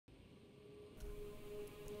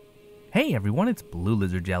Hey everyone, it's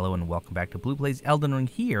BlueLizardJello and welcome back to Blue Plays Elden Ring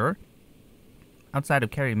here, outside of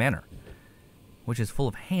Caria Manor, which is full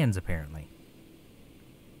of hands apparently.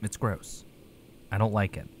 It's gross. I don't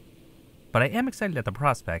like it. But I am excited at the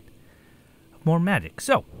prospect of more magic.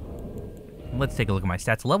 So, let's take a look at my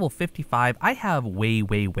stats. Level 55, I have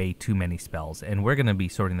way too many spells, and we're going to be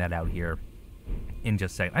sorting that out here in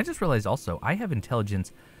just a second. I just realized also, I have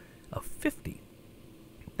intelligence of 50.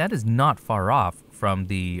 That is not far off from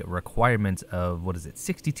the requirements of,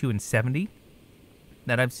 62 and 70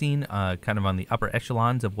 that I've seen kind of on the upper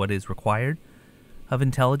echelons of what is required of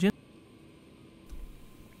intelligence.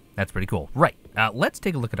 That's pretty cool. Right, let's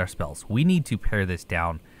take a look at our spells. We need to pare this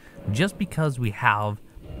down. Just because we have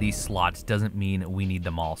these slots doesn't mean we need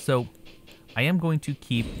them all. So I am going to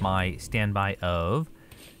keep my standby of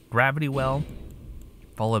Gravity Well,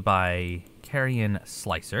 followed by Carrion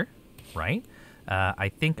Slicer, right? I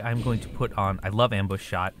think I'm going to put on, I love Ambush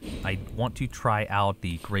Shot. I want to try out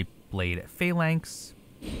the Great Blade Phalanx.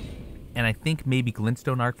 And I think maybe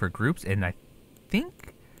Glintstone Arc for groups. And I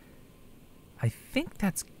think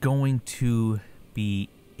that's going to be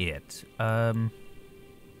it.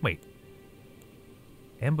 Wait.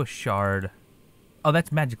 Ambush Shard. Oh,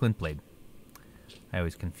 that's Magic Glint Blade. I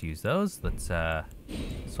always confuse those. Let's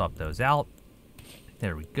swap those out.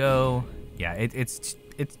 There we go. Yeah, it's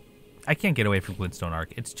I can't get away from Glintstone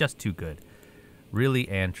Arc. It's just too good. Really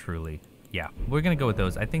and truly. Yeah, we're going to go with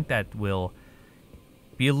those. I think that will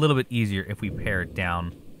be a little bit easier if we pare it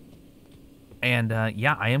down. And,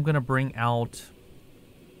 yeah, I am going to bring out...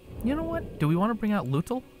 You know what? Do we want to bring out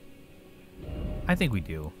Lutal? I think we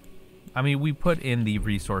do. I mean, we put in the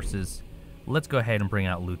resources. Let's go ahead and bring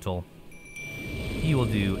out Lutal. He will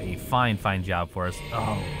do a fine job for us.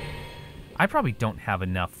 Oh, I probably don't have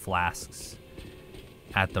enough flasks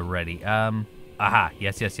at the ready. Aha.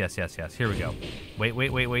 Yes. Here we go. Wait.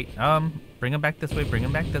 Bring him back this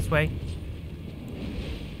way.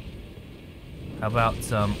 How about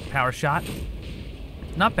some power shot?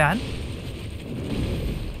 Not bad.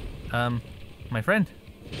 My friend,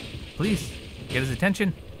 please get his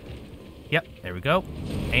attention. Yep, there we go.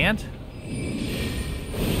 And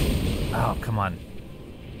oh, come on.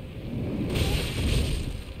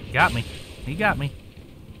 He got me.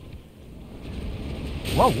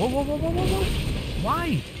 Whoa.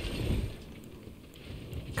 Why?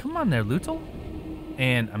 Come on there, Lutal.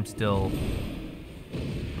 And I'm still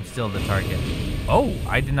the target. Oh,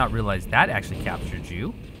 I did not realize that actually captured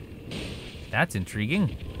you. That's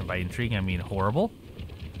intriguing. And by intriguing, I mean horrible.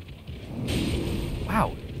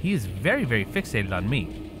 Wow, he is very fixated on me.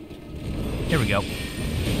 Here we go.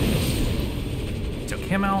 Took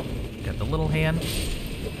him out. Got the little hand.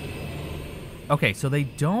 Okay, so they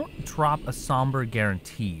don't drop a Somber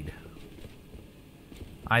guaranteed.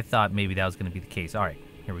 I thought maybe that was going to be the case. All right,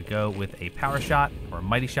 here we go with a power shot, or a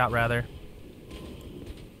mighty shot rather.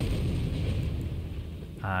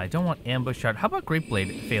 I don't want ambush shot. How about Great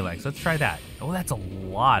Blade Phalanx? Let's try that. Oh, that's a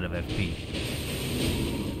lot of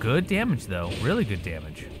FP. Good damage though, really good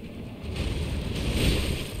damage.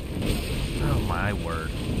 Oh my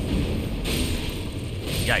word.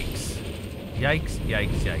 Yikes.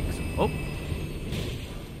 Oh.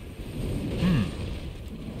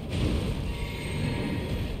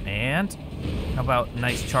 And how about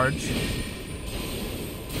nice charge?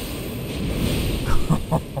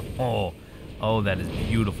 Oh, that is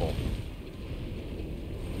beautiful.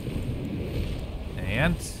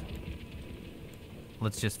 And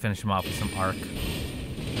let's just finish him off with some arc.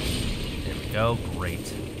 There we go.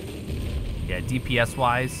 Great. Yeah, DPS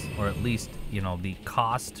wise, or at least, you know, the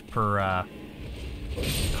cost per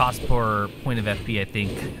point of FP, I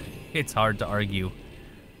think it's hard to argue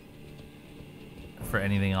for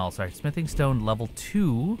anything else. All right, Smithing Stone level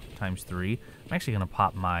 2 times 3. I'm actually going to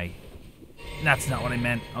pop my... That's not what I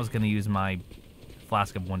meant. I was going to use my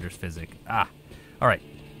Flask of Wonders Physic. Ah. All right.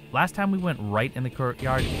 Last time we went right in the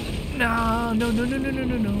courtyard. No.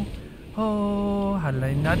 Oh, how did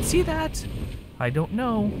I not see that? I don't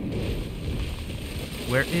know.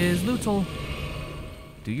 Where is Lutal?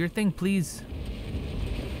 Do your thing, please.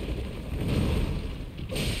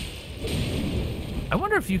 I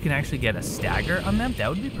wonder if you can actually get a stagger on them. That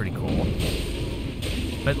would be pretty cool.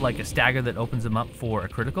 But like a stagger that opens them up for a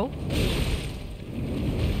critical.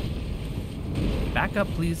 Back up,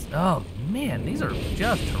 please. Oh, man, these are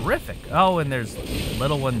just terrific. Oh, and there's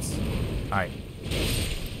little ones. All right.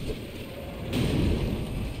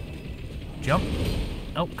 Jump.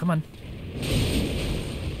 Oh, come on.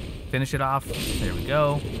 Finish it off. There we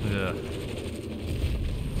go. Ugh.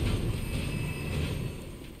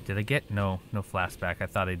 Did I get? No flash back. I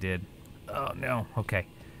thought I did. Oh, no. Okay.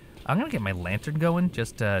 I'm gonna get my lantern going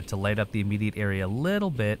just to light up the immediate area a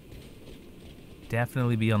little bit.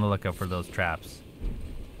 Definitely be on the lookout for those traps.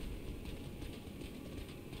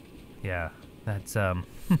 Yeah, that's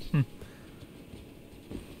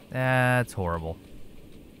that's horrible.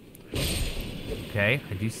 Okay,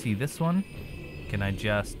 I do see this one. Can I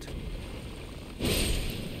just...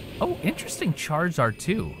 Oh, interesting charge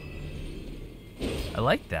R2. I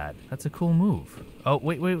like that. That's a cool move. Oh,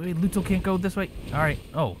 wait. Luto can't go this way. All right.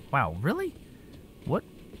 Oh, wow. Really? What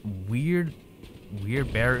weird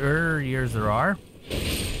barriers there are?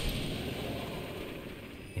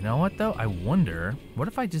 You know what, though? I wonder, what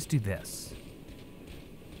if I just do this?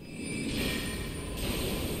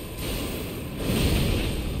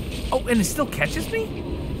 Oh, and it still catches me?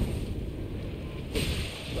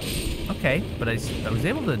 Okay, but I was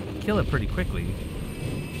able to kill it pretty quickly.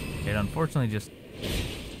 It unfortunately just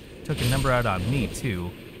took a number out on me, too.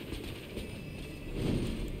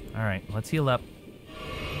 Alright, let's heal up.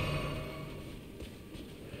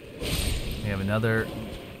 We have another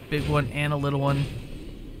big one and a little one.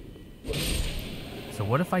 So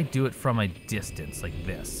what if I do it from a distance, like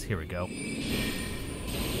this? Here we go.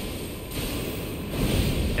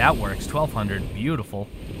 That works, 1200, beautiful.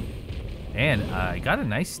 And I got a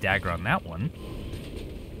nice stagger on that one.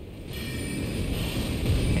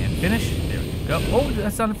 And finish, there we go. Oh,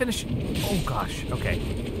 that's not a finish. Oh gosh, okay.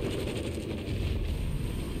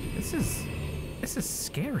 This is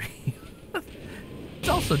scary. It's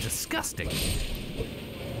also disgusting.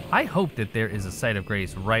 I hope that there is a site of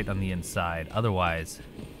grace right on the inside. Otherwise,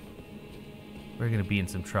 we're going to be in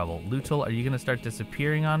some trouble. Lutal, are you going to start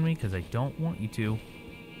disappearing on me? Because I don't want you to.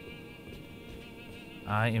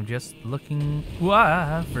 I am just looking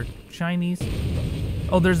for shinies.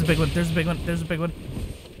 Oh, there's a big one. There's a big one. There's a big one.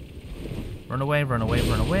 Run away, run away,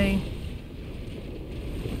 run away.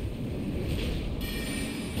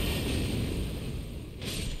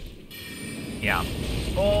 Yeah.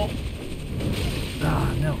 Oh.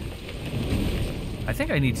 Ah, no. I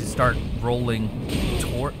think I need to start rolling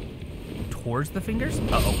towards the fingers.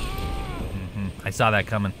 Uh-oh. I saw that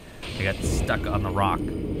coming. I got stuck on the rock.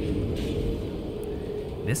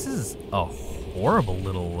 This is a horrible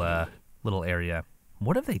little area.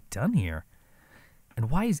 What have they done here?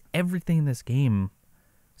 And why is everything in this game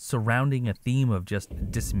surrounding a theme of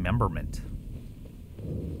just dismemberment?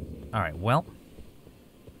 All right, well,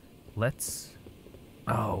 let's...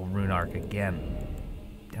 Oh, Rune Arc again.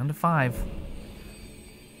 Down to 5.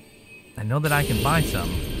 I know that I can buy some,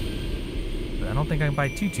 but I don't think I can buy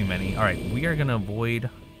too many. All right, we are going to avoid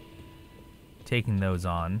taking those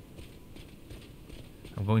on.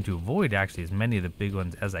 I'm going to avoid actually as many of the big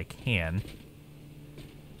ones as I can.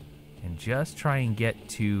 And just try and get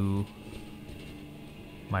to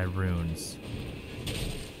my runes.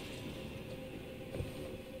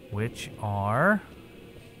 Which are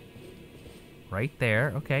right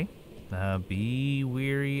there. Okay. Be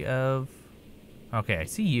weary of... Okay, I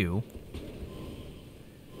see you.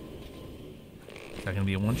 Is that going to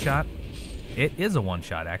be a one-shot? It is a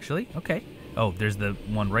one-shot, actually. Okay. Oh, there's the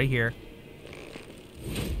one right here.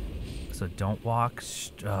 So don't walk...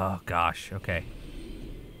 Oh, gosh. Okay.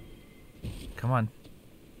 Come on.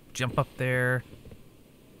 Jump up there.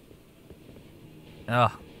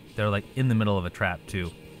 Ugh. They're like in the middle of a trap,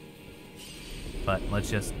 too. But let's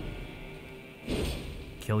just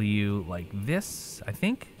kill you like this, I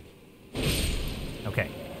think.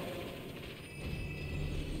 Okay.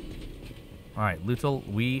 Alright, Lutal,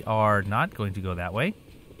 we are not going to go that way.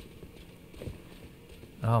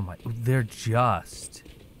 Oh my, they're just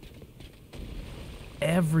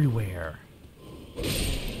everywhere.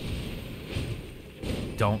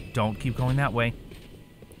 Don't keep going that way.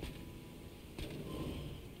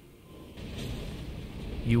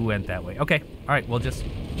 You went that way. Okay, alright, we'll just...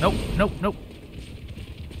 Nope.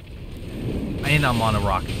 And I'm on a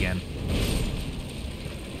rock again.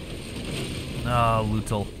 Oh,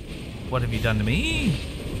 Lutal. What have you done to me?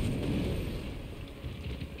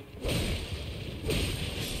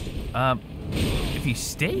 If you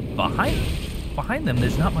stay behind them,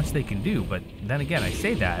 there's not much they can do. But then again, I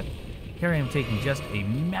say that. Here I am taking just a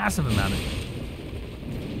massive amount of...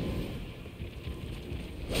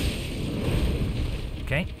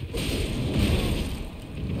 Okay.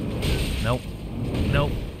 Nope.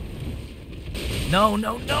 No.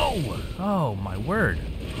 Oh, my word.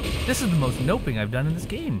 This is the most noping I've done in this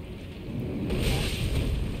game.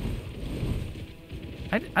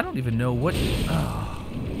 I don't even know what... Oh,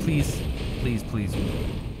 please.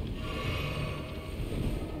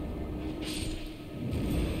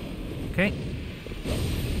 Okay.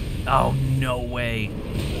 Oh, no way.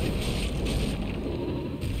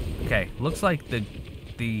 Okay, looks like the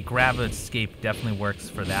The graviton escape definitely works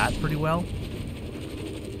for that pretty well.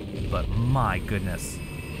 But my goodness.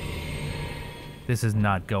 This is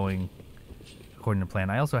not going according to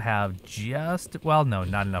plan. I also have just... Well, no,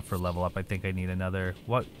 not enough for level up. I think I need another...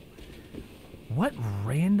 What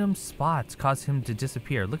random spots cause him to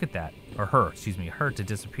disappear? Look at that. Or her, excuse me. Her to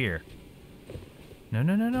disappear. No,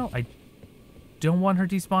 no, no, no. I don't want her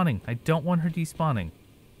despawning. I don't want her despawning.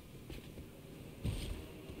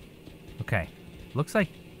 Okay. Looks like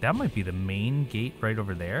that might be the main gate right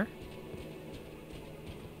over there.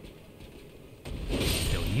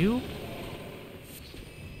 Kill you.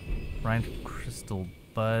 Rhine Crystal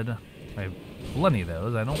Bud. I have plenty of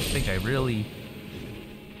those. I don't think I really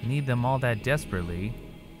need them all that desperately.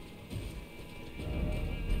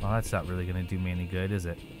 Well, that's not really going to do me any good, is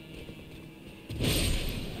it?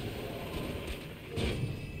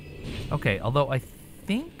 Okay, although I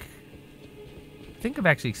think I've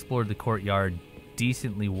actually explored the courtyard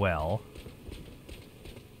decently well.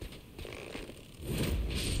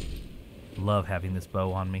 Love having this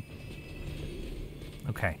bow on me.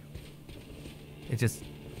 Okay. It just...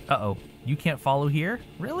 Uh-oh. You can't follow here?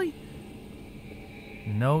 Really?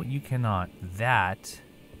 No, you cannot. That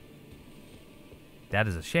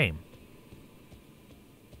is a shame.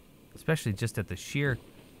 Especially just at the sheer...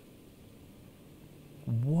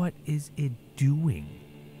 What is it doing?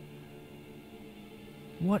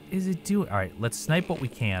 What is it doing? Alright, let's snipe what we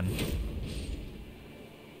can.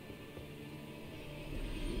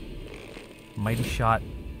 Mighty shot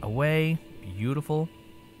away. Beautiful.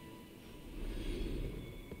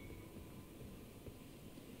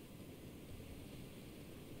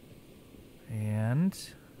 And...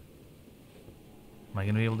 Am I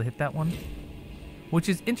going to be able to hit that one? Which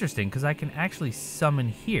is interesting, because I can actually summon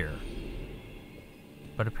here.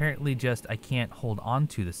 But apparently just I can't hold on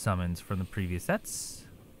to the summons from the previous. That's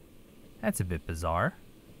a bit bizarre.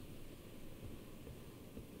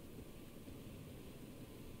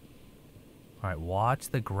 Alright, watch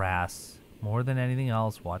the grass. More than anything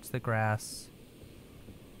else, watch the grass.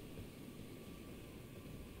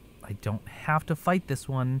 I don't have to fight this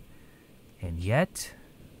one. And yet,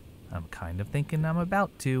 I'm kind of thinking I'm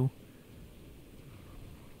about to.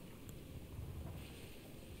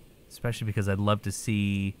 Especially because I'd love to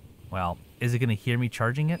see... Well, is it going to hear me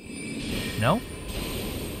charging it? No?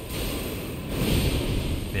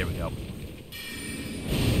 There we go.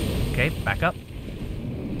 Okay, back up.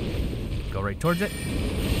 Go right towards it.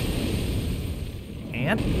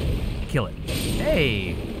 And kill it.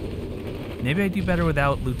 Hey! Maybe I do better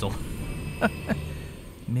without Lootel.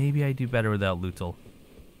 Maybe I do better without Lootel.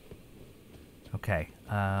 Okay.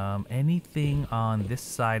 Anything on this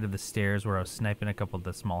side of the stairs where I was sniping a couple of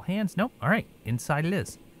the small hands? Nope. Alright. Inside it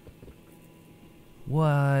is.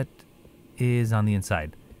 What is on the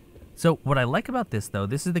inside? So, what I like about this, though,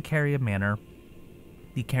 this is the Caria Manor.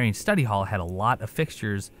 The Carian Study Hall had a lot of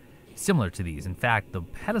fixtures similar to these. In fact, the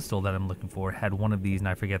pedestal that I'm looking for had one of these, and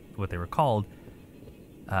I forget what they were called,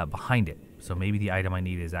 behind it. So maybe the item I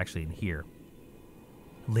need is actually in here.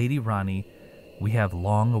 Lady Rani, we have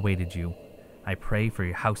long awaited you. I pray for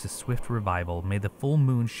your house's swift revival. May the full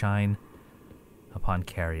moon shine upon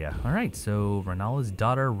Caria. Alright, so Ranala's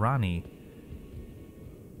daughter, Rani.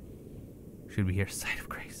 Should we hear Sight of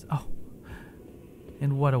Grace? Oh.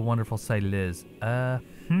 And what a wonderful sight it is.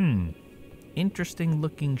 Interesting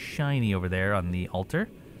looking shiny over there on the altar.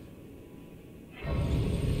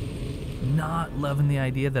 Not loving the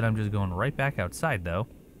idea that I'm just going right back outside, though.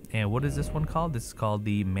 And what is this one called? This is called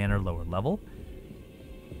the Manor Lower Level.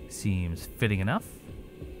 Seems fitting enough.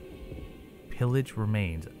 Pillage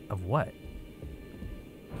remains of what?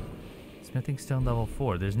 Smithing stone level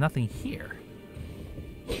 4. There's nothing here.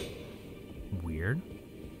 Weird.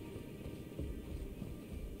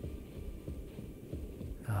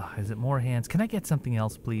 Is it more hands? Can I get something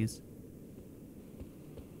else, please?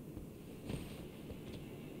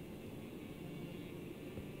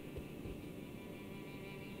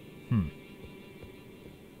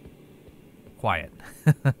 Quiet.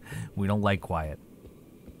 We don't like quiet.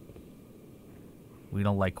 We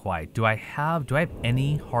don't like quiet. Do I have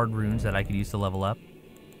any hard runes that I could use to level up?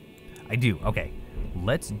 I do. Okay.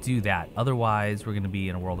 Let's do that. Otherwise, we're going to be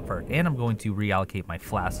in a world of hurt. And I'm going to reallocate my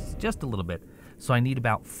flasks just a little bit. So I need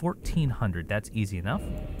about 1,400. That's easy enough.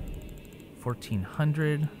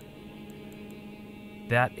 1,400.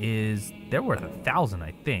 That is... They're worth 1,000,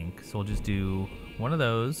 I think. So we'll just do one of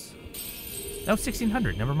those. No,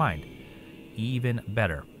 1,600. Never mind. Even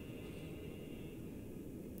better.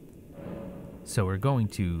 So we're going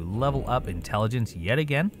to level up intelligence yet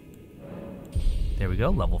again. There we go,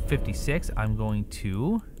 level 56. I'm going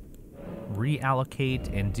to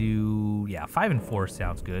reallocate and do, yeah, 5 and 4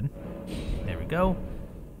 sounds good. There we go.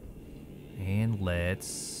 And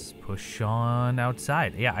let's push on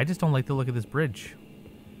outside. Yeah, I just don't like the look of this bridge.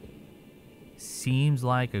 Seems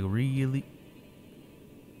like a really...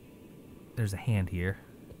 There's a hand here.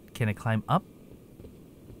 Can I climb up?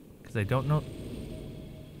 Because I don't know...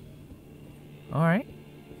 Alright.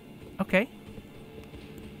 Okay.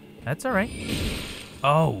 That's alright.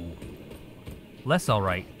 Oh. Less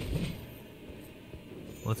alright.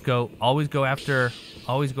 Let's go. Always go after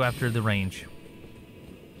the range.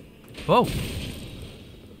 Whoa.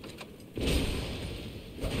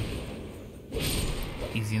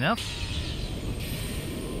 Easy enough.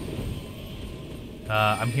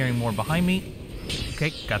 I'm hearing more behind me.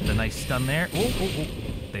 Okay, got the nice stun there. Oh, oh, oh.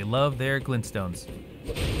 They love their glintstones.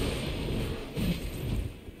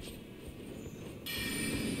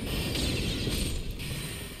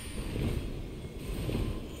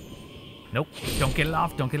 Nope, don't get it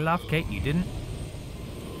off, don't get it off. Okay, you didn't.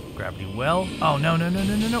 Gravity well. Oh, no, no, no,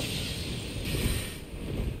 no, no, no.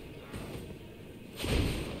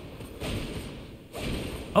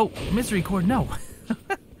 Oh, misery cord, no.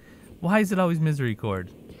 Why is it always misery cord?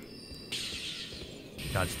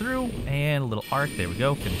 Dodge through, and a little arc. There we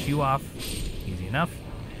go, finish you off. Easy enough.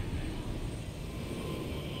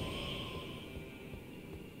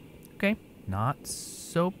 Okay, not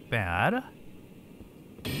so bad.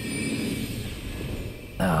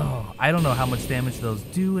 Oh, I don't know how much damage those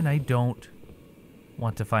do, and I don't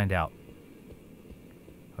want to find out.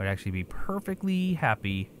 I would actually be perfectly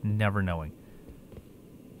happy never knowing.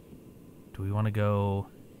 Do we want to go...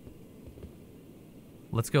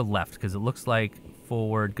 Let's go left, because it looks like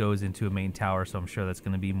forward goes into a main tower, so I'm sure that's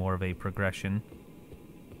going to be more of a progression.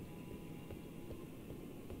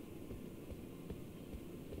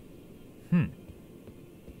 A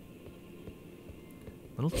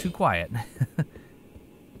little too quiet.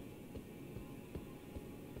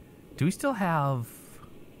 Do we still have...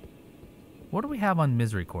 What do we have on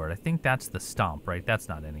Misery Cord? I think that's the Stomp, right? That's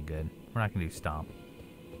not any good. We're not going to do Stomp.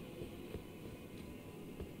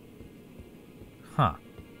 Huh.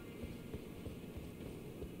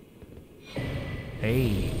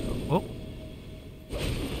 Hey. Oh.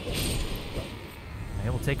 I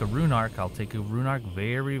will take a Rune Arc. I'll take a Rune Arc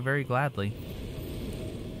very, very gladly.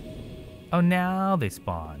 Oh, now they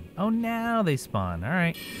spawn. Oh, now they spawn. All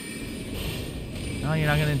right. No, you're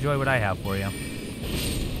not going to enjoy what I have for you.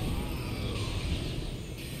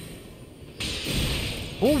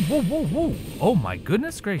 Oh, whoa, whoa, whoa. Oh, my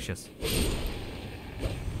goodness gracious.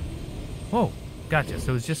 Whoa. Gotcha.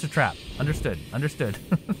 So it's just a trap. Understood. Understood.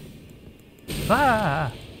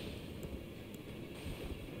 Ah!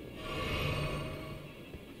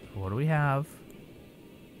 What do we have?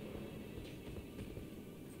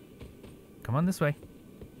 Come on this way.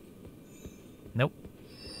 Nope.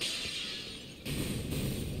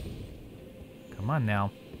 Come on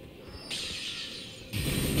now.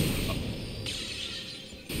 Oh.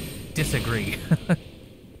 Disagree.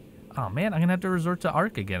 Oh man, I'm gonna have to resort to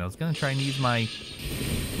Arc again. I was gonna try and use my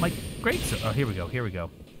great. Oh, here we go. Here we go.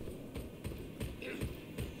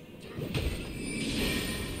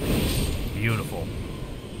 Beautiful.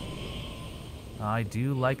 I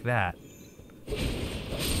do like that.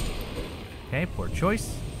 Okay, poor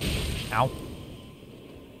choice. Ow.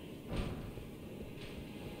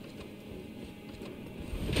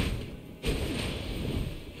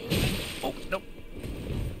 Oh, nope.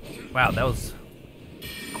 Wow, that was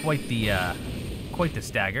quite the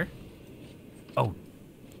stagger. Oh.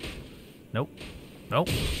 Nope. Nope.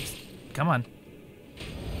 Come on.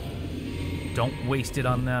 Don't waste it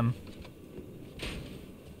on them.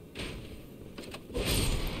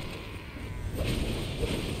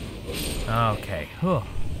 Okay. Whew.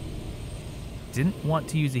 Didn't want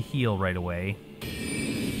to use a heal right away,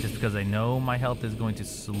 just because I know my health is going to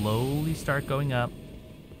slowly start going up.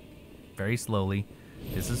 Very slowly.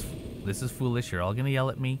 This is foolish. You're all gonna yell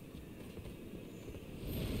at me.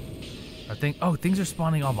 Things are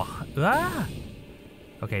spawning all behind. Ah!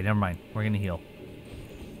 Okay, never mind. We're gonna heal.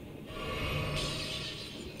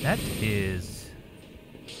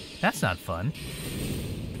 That's not fun.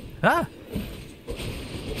 Ah!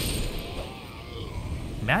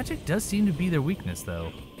 Magic does seem to be their weakness,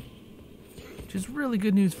 though, which is really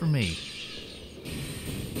good news for me.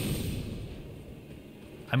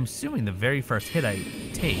 I'm assuming the very first hit I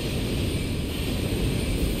take.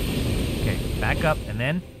 Okay, back up, and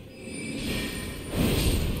then...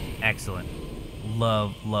 Excellent.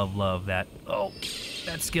 Love, love, love that. Oh,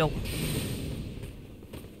 that skill.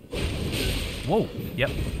 Whoa,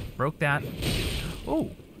 yep, broke that.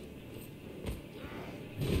 Oh.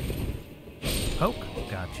 Poke,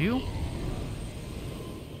 got you.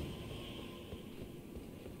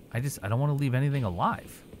 I don't want to leave anything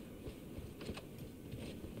alive.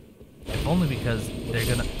 If only because they're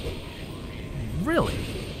gonna... Really?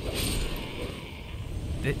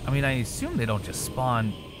 I mean, I assume they don't just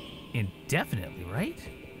spawn indefinitely, right?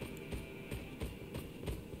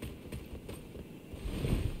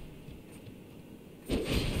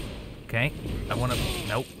 Okay, I want to...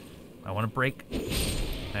 Nope. I want to break...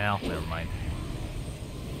 Well, never mind.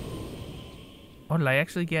 Oh, did I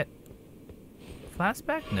actually get... Flask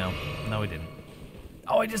back? No. No, I didn't.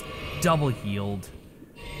 Oh, I just double healed.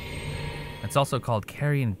 It's also called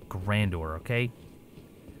Carrion Grandeur, okay?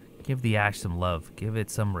 Give the ash some love. Give it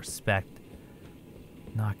some respect.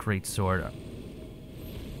 Not great sword.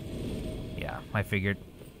 Yeah, I figured.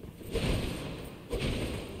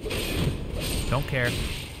 Don't care.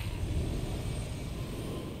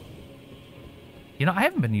 You know, I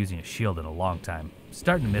haven't been using a shield in a long time.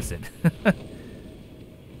 Starting to miss it.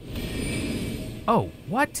 Oh,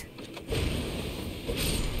 what?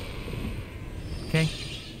 Okay.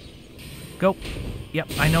 Go. Yep,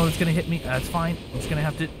 I know it's gonna hit me. That's fine. I'm just gonna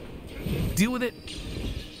have to deal with it.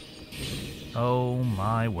 Oh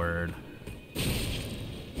my word.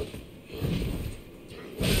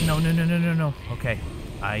 No, no, no, no, no, no. Okay.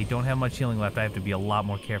 I don't have much healing left. I have to be a lot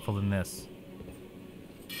more careful than this.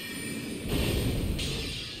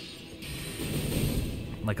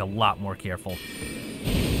 Like a lot more careful.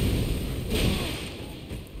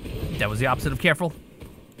 That was the opposite of careful.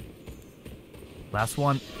 Last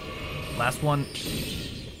one. Last one.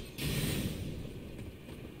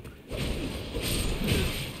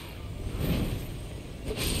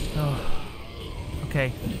 Oh.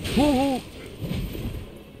 Okay. Woo!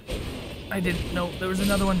 I didn't know there was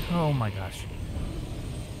another one. Oh my gosh.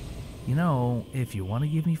 You know, if you want to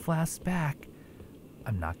give me flasks back,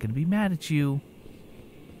 I'm not going to be mad at you.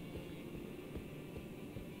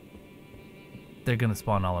 They're going to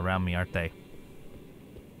spawn all around me, aren't they?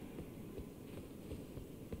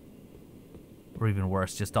 Or even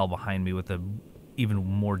worse, just all behind me with a even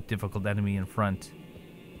more difficult enemy in front.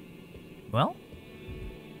 Well,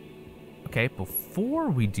 okay, before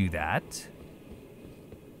we do that,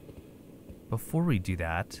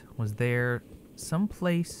 was there some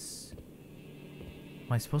place...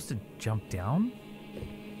 Am I supposed to jump down?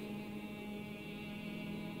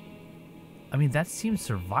 I mean, that seems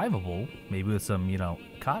survivable, maybe with some, you know,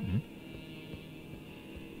 cotton.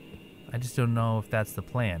 I just don't know if that's the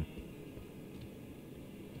plan.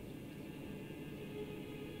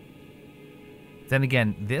 Then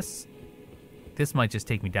again, this might just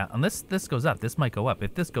take me down. Unless this goes up, this might go up.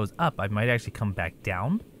 If this goes up, I might actually come back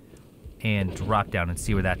down and drop down and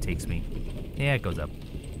see where that takes me. Yeah, it goes up.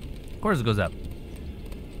 Of course it goes up.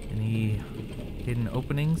 Any hidden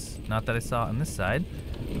openings? Not that I saw on this side.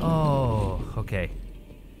 Oh, okay.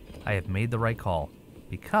 I have made the right call.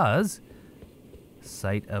 Because...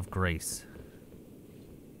 Sight of Grace.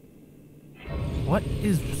 What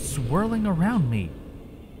is swirling around me?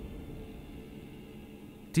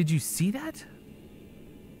 Did you see that?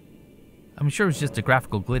 I'm sure it was just a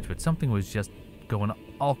graphical glitch, but something was just going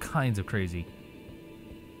all kinds of crazy.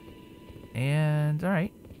 And,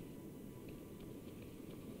 alright.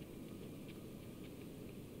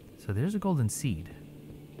 So there's a golden seed.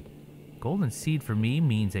 Golden seed for me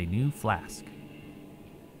means a new flask.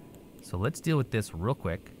 So let's deal with this real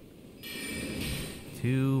quick.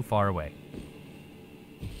 Too far away.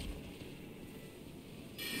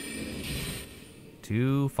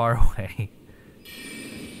 Too far away.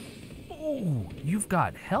 Oh, you've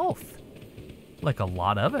got health. Like a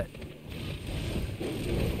lot of it.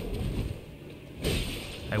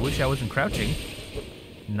 I wish I wasn't crouching.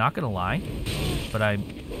 Not gonna lie. But I'm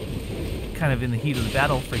kind of in the heat of the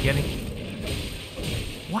battle forgetting.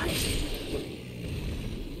 What?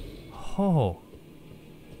 Oh.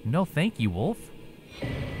 No thank you, wolf.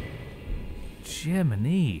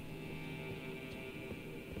 Jiminy.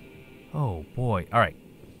 Oh boy. Alright.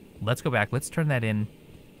 Let's go back. Let's turn that in.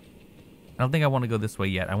 I don't think I want to go this way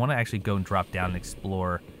yet. I want to actually go and drop down and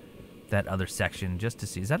explore that other section just to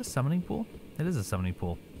see. Is that a summoning pool? It is a summoning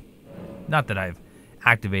pool. Not that I've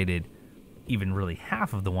activated even really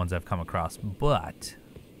half of the ones I've come across, but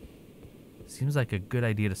seems like a good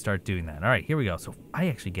idea to start doing that. Alright, here we go. So I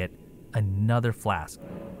actually get another flask.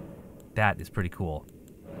 That is pretty cool.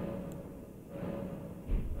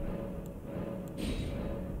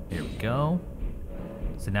 There we go.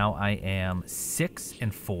 So now I am 6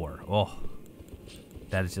 and 4. Oh,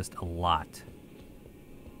 that is just a lot.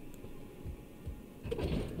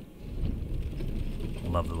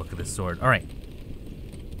 Love the look of this sword. All right.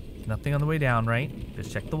 Nothing on the way down, right?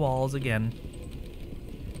 Just check the walls again.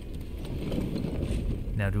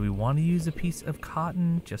 Now, do we want to use a piece of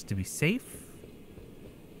cotton just to be safe?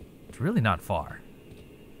 It's really not far.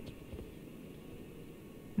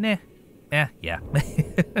 Nah. Yeah.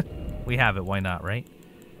 We have it, why not, right?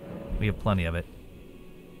 We have plenty of it.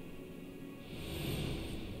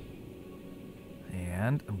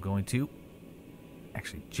 And I'm going to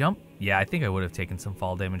actually jump. Yeah, I think I would have taken some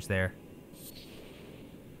fall damage there.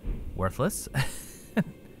 Worthless.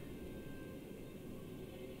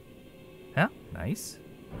 Huh? Nice.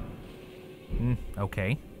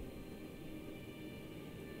 Okay.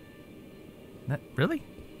 Really?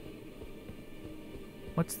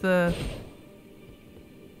 What's the...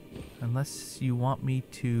 Unless you want me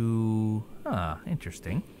to...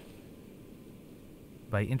 Interesting.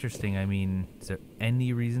 By interesting, I mean, is there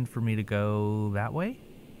any reason for me to go that way?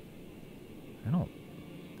 I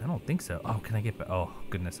don't think so. Oh, can I get back? Oh,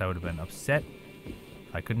 goodness, I would have been upset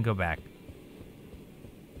if I couldn't go back.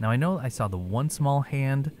 Now, I know I saw the one small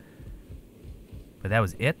hand, but that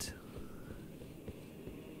was it.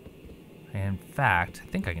 And in fact, I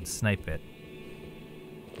think I can snipe it.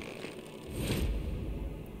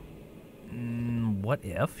 What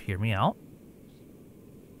if? Hear me out.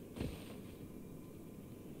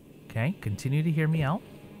 Okay, continue to hear me out.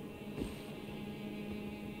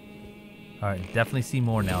 Alright, definitely see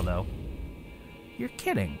more now, though. You're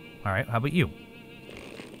kidding. Alright, how about you?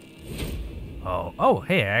 Oh,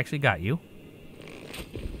 hey, I actually got you.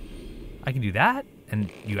 I can do that,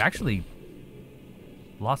 and you actually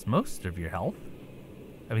lost most of your health.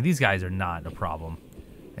 I mean, these guys are not a problem.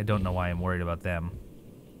 I don't know why I'm worried about them.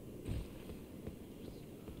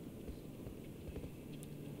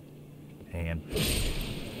 And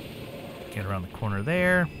get around the corner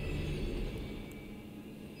there.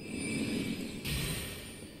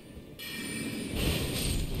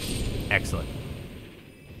 Excellent.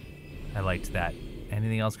 I liked that.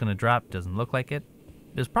 Anything else gonna drop? Doesn't look like it.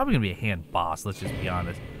 There's probably gonna be a hand boss, let's just be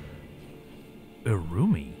honest.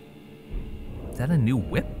 Irumi. Is that a new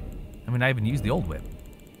whip? I mean, I haven't used the old whip.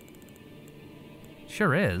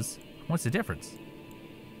 Sure is. What's the difference?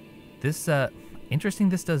 This, interesting,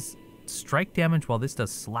 this does strike damage while this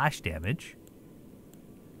does slash damage.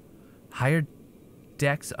 Higher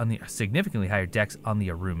dex on the, significantly higher dex on the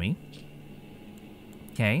Irumi.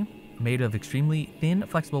 Okay. Made of extremely thin,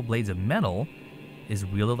 flexible blades of metal, is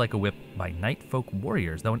wielded like a whip by night folk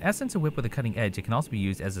warriors. Though in essence a whip with a cutting edge, it can also be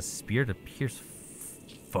used as a spear to pierce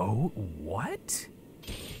foe. What?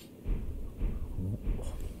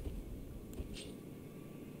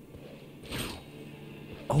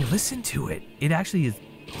 Oh, listen to it. It actually is.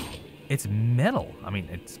 It's metal. I mean,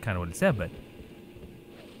 it's kind of what it said, but.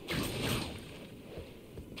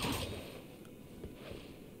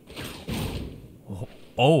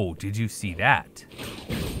 Oh, did you see that?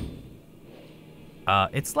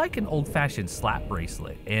 It's like an old-fashioned slap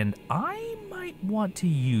bracelet, and I might want to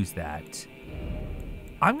use that.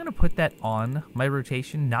 I'm going to put that on my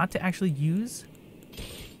rotation, not to actually use,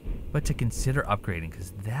 but to consider upgrading,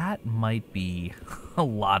 because that might be a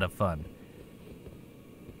lot of fun.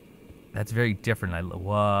 That's very different.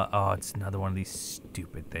 Oh, it's another one of these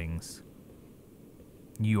stupid things.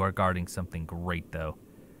 You are guarding something great, though.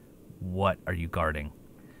 What are you guarding?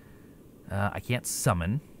 I can't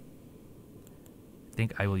summon. I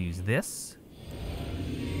think I will use this.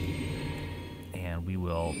 And we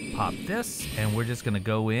will pop this, and we're just going to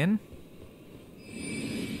go in.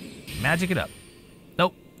 Magic it up.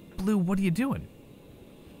 Nope. Blue, what are you doing?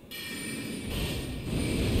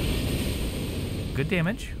 Good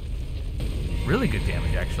damage. Really good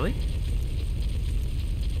damage, actually.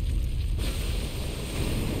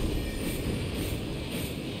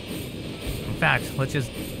 In fact, let's just...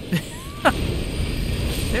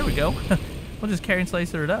 There we go. We'll just carry and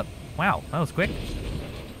slicer it up. Wow, that was quick.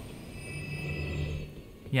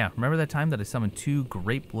 Yeah, remember that time that I summoned 2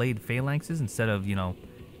 Great Blade Phalanxes instead of, you know,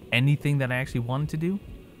 anything that I actually wanted to do?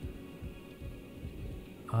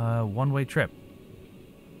 One-way trip.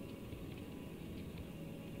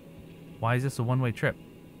 Why is this a one-way trip?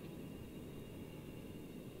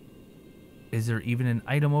 Is there even an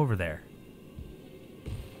item over there?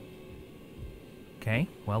 Okay,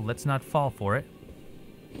 well, let's not fall for it.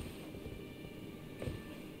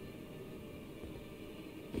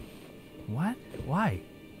 What? Why?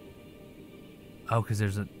 Oh, because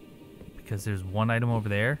there's one item over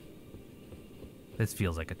there. This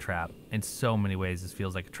feels like a trap. In so many ways, this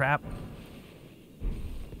feels like a trap.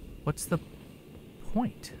 What's the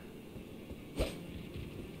point?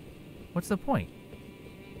 What's the point?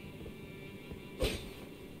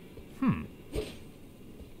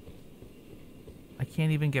 I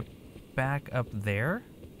can't even get back up there.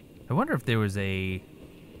 I wonder if there was a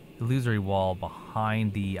illusory wall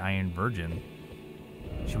behind the Iron Virgin.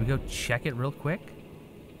 Should we go check it real quick?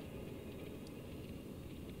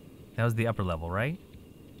 That was the upper level, right?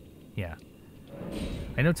 Yeah.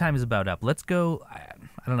 I know time is about up. Let's go. I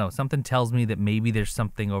don't know. Something tells me that maybe there's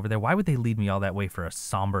something over there. Why would they lead me all that way for a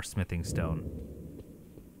somber smithing stone?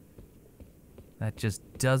 That just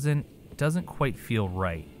doesn't quite feel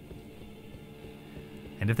right.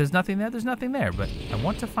 And if there's nothing there, there's nothing there. But I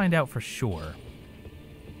want to find out for sure.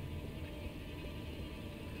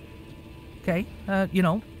 Okay. You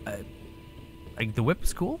know, like the whip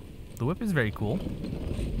is cool. The whip is very cool.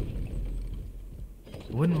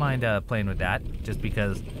 Wouldn't mind playing with that, just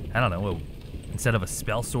because, I don't know, instead of a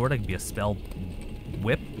spell sword, it could be a spell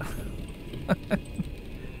whip.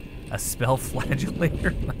 A spell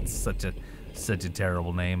flagellator. That's such a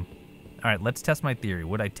terrible name. All right, let's test my theory.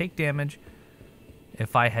 Would I take damage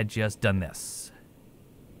if I had just done this?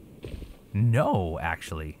 No,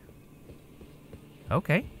 actually.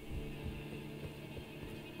 Okay.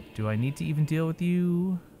 Do I need to even deal with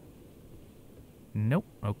you? Nope.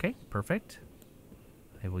 Okay, perfect.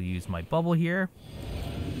 I will use my bubble here.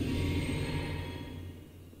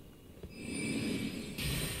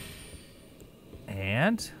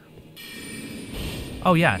 And...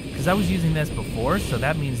 oh yeah, because I was using this before, so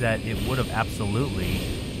that means that it would have absolutely...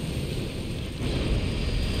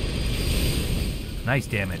 nice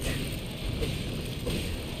damage.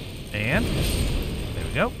 And... there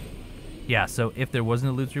we go. Yeah, so if there was an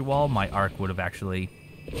illusory wall, my arc would have actually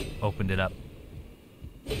opened it up.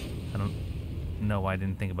 I don't know why I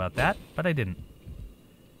didn't think about that, but I didn't.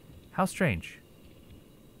 How strange.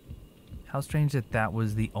 How strange that that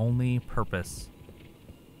was the only purpose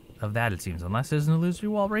of that, it seems. Unless there's an illusory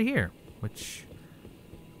wall right here, which,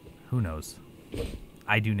 who knows?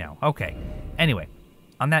 I do now. Okay. Anyway,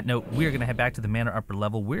 on that note, we're going to head back to the Manor upper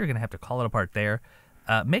level. We're going to have to call it apart there.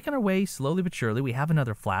 Making our way slowly but surely. We have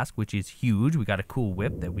another flask, which is huge. We got a cool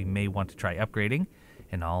whip that we may want to try upgrading.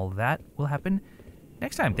 And all that will happen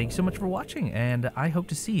next time. Thank you so much for watching, and I hope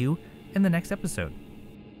to see you in the next episode.